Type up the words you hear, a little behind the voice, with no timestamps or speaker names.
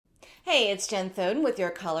Hey, it's Jen Thoden with your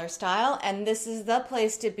color style, and this is the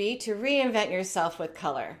place to be to reinvent yourself with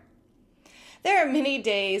color. There are many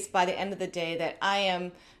days by the end of the day that I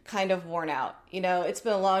am kind of worn out. It's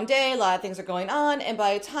been a long day, a lot of things are going on, and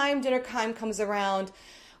by the time dinner time comes around,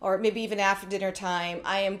 or maybe even after dinner time,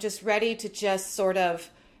 I am just ready to just sort of,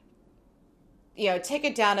 take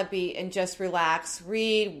it down a beat and just relax,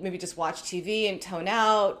 read, maybe just watch TV and tone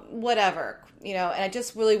out, whatever, and I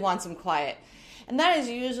just really want some quiet. And that is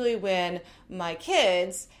usually when my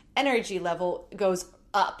kids' energy level goes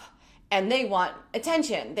up and they want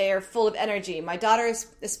attention. They are full of energy. My daughter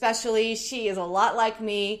especially, she is a lot like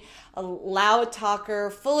me, a loud talker,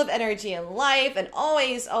 full of energy and life, and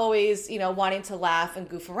always, wanting to laugh and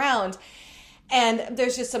goof around. And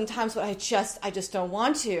there's just some times when I just don't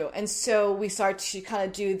want to. And so we start to kind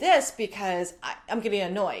of do this because I'm getting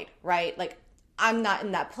annoyed, right? Like, I'm not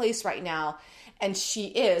in that place right now. And she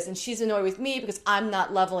is. And she's annoyed with me because I'm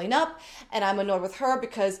not leveling up. And I'm annoyed with her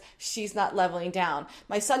because she's not leveling down.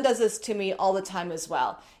 My son does this to me all the time as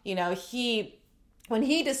well. When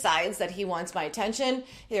he decides that he wants my attention,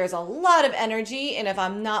 there's a lot of energy. And if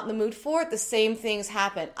I'm not in the mood for it, the same things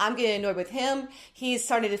happen. I'm getting annoyed with him. He's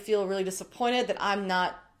starting to feel really disappointed that I'm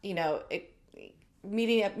not,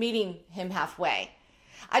 meeting him halfway.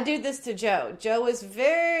 I do this to Joe. Joe is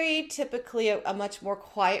very typically a much more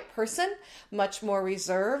quiet person, much more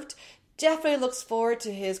reserved. Definitely looks forward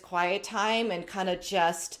to his quiet time and kind of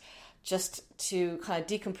just to kind of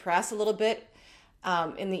decompress a little bit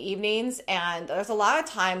in the evenings. And there's a lot of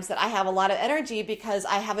times that I have a lot of energy because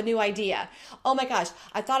I have a new idea. Oh my gosh,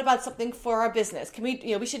 I thought about something for our business. Can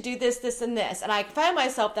we, we should do this, this, and this. And I find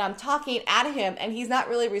myself that I'm talking at him and he's not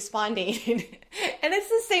really responding. And it's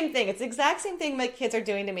the same thing. It's the exact same thing my kids are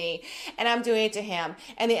doing to me and I'm doing it to him.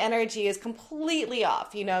 And the energy is completely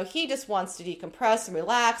off. He just wants to decompress and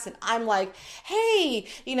relax. And I'm like, hey,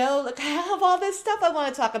 look, I have all this stuff I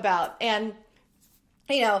want to talk about. And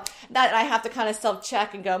that I have to kind of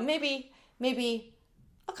self-check and go, maybe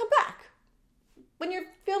I'll come back when you're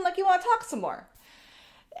feeling like you want to talk some more.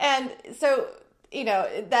 And so,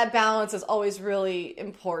 that balance is always really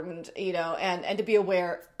important, and to be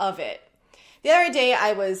aware of it. The other day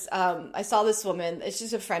I saw this woman,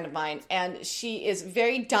 she's a friend of mine, and she is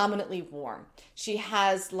very dominantly warm. She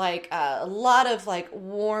has like a lot of like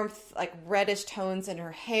warmth, like reddish tones in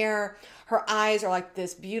her hair. Her eyes are like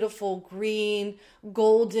this beautiful green,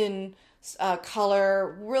 golden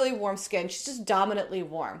color, really warm skin. She's just dominantly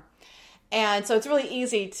warm. And so it's really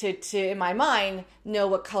easy to in my mind, know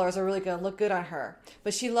what colors are really going to look good on her.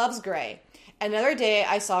 But she loves gray. Another day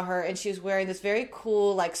I saw her and she was wearing this very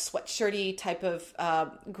cool, like sweatshirty type of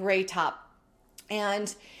gray top.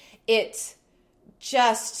 And it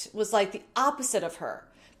just was like the opposite of her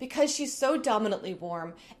because she's so dominantly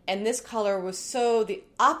warm. And this color was so the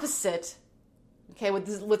opposite, okay,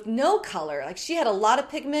 with no color. Like she had a lot of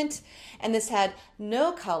pigment and this had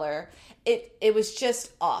no color. It was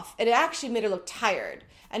just off. It actually made her look tired.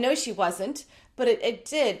 I know she wasn't, but it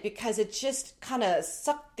did because it just kind of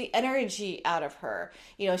sucked the energy out of her.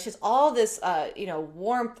 She has all this,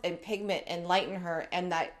 warmth and pigment and light in her,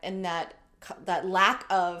 and that lack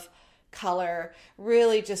of color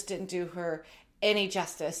really just didn't do her any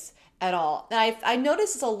justice at all. And I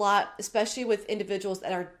notice this a lot, especially with individuals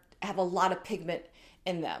that have a lot of pigment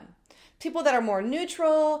in them. People that are more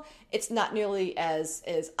neutral, it's not nearly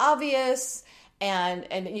as obvious.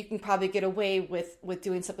 And you can probably get away with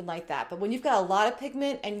doing something like that. But when you've got a lot of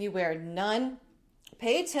pigment and you wear none,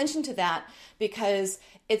 pay attention to that because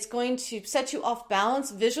it's going to set you off balance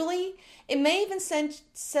visually. It may even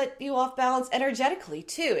set you off balance energetically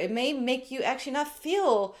too. It may make you actually not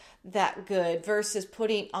feel that good versus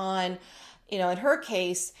putting on, in her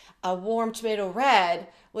case, a warm tomato red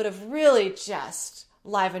would have really just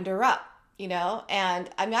livened her up. And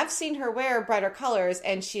I mean, I've seen her wear brighter colors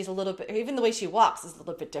and she's a little bit, even the way she walks is a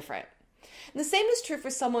little bit different. And the same is true for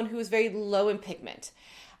someone who is very low in pigment.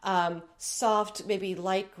 Soft, maybe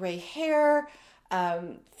light gray hair,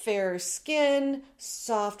 fair skin,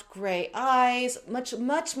 soft gray eyes, much,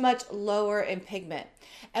 much, much lower in pigment.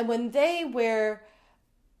 And when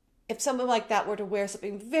if someone like that were to wear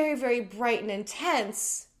something very, very bright and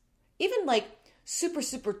intense, even like super,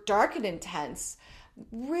 super dark and intense,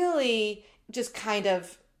 really just kind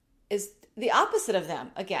of is the opposite of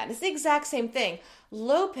them. Again, it's the exact same thing.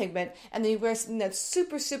 Low pigment, and then you wear something that's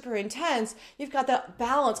super, super intense, you've got that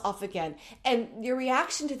balance off again. And your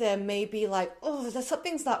reaction to them may be like, oh,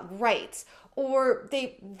 something's not right. Or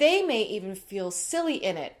they may even feel silly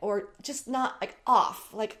in it, or just not like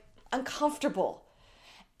off, like uncomfortable.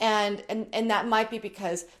 And that might be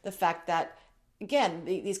because the fact that again,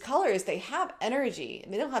 these colors, they have energy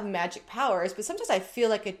and they don't have magic powers, but sometimes I feel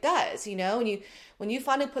like it does, you know, when you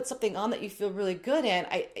finally put something on that you feel really good in,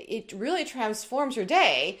 it really transforms your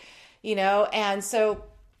day, you know, and so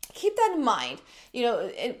keep that in mind, you know,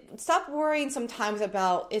 and stop worrying sometimes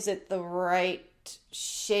about, is it the right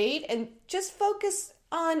shade, and just focus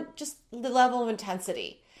on just the level of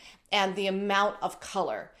intensity and the amount of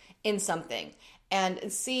color in something,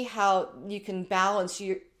 and see how you can balance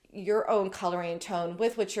your own coloring tone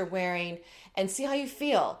with what you're wearing, and see how you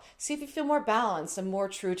feel. See if you feel more balanced and more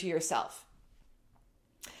true to yourself.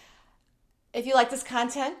 If you like this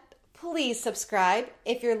content, please subscribe.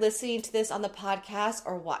 If you're listening to this on the podcast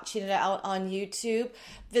or watching it out on YouTube,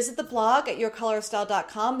 visit the blog at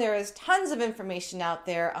yourcolorstyle.com. There is tons of information out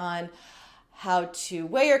there on how to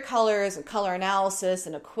weigh your colors and color analysis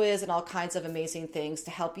and a quiz and all kinds of amazing things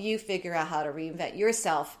to help you figure out how to reinvent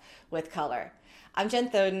yourself with color. I'm Jen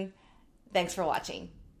Thoden. Thanks for watching.